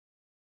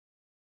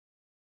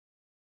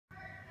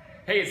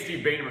Hey, it's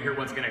Steve Bain. We're here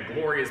once again at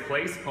Gloria's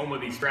Place, home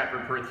of the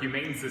Stratford Perth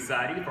Humane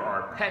Society, for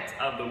our Pet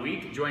of the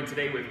Week. Joined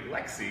today with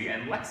Lexi,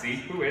 and Lexi,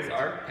 who is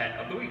our Pet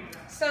of the Week?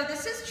 So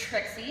this is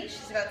Trixie.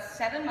 She's about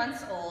 7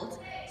 months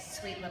old.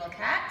 Sweet little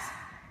cat.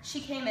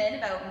 She came in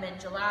about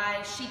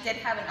mid-July. She did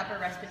have an upper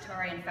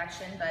respiratory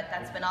infection, but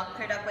that's been all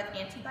cleared up with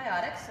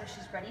antibiotics, so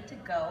she's ready to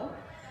go.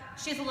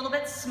 She's a little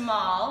bit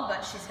small,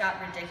 but she's got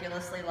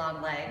ridiculously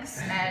long legs,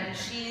 and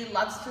she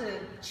loves to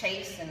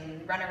chase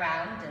and run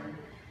around and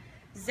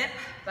zip,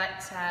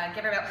 but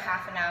give her about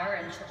half an hour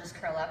and she'll just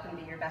curl up and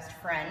be your best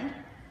friend.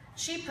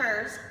 She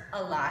purrs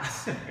a lot,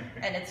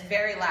 and it's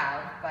very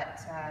loud,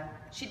 but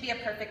she'd be a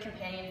perfect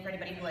companion for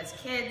anybody who has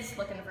kids,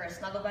 looking for a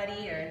snuggle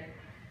buddy, or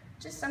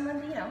just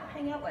someone to,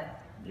 hang out with.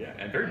 Yeah,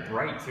 and very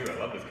bright too. I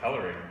love this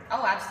coloring.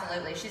 Oh,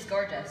 absolutely. She's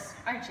gorgeous,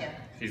 aren't you?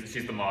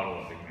 She's the model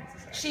of the Humane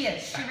Society. She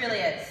is. She really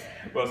is.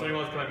 Well, if somebody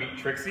wants to come and meet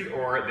Trixie,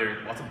 or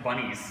there's lots of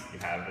bunnies you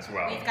have as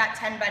well. We've got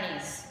 10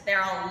 bunnies.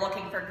 They're all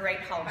looking for great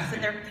homes,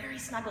 and they're very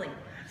snuggly.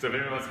 So if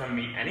anyone wants to come and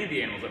meet any of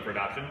the animals up for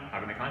adoption, how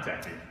can they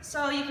contact you?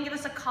 So you can give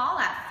us a call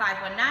at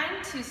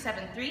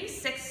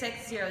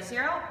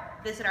 519-273-6600.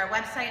 Visit our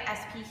website,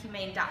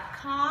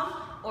 sphumane.com,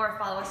 or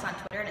follow us on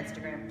Twitter and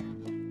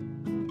Instagram.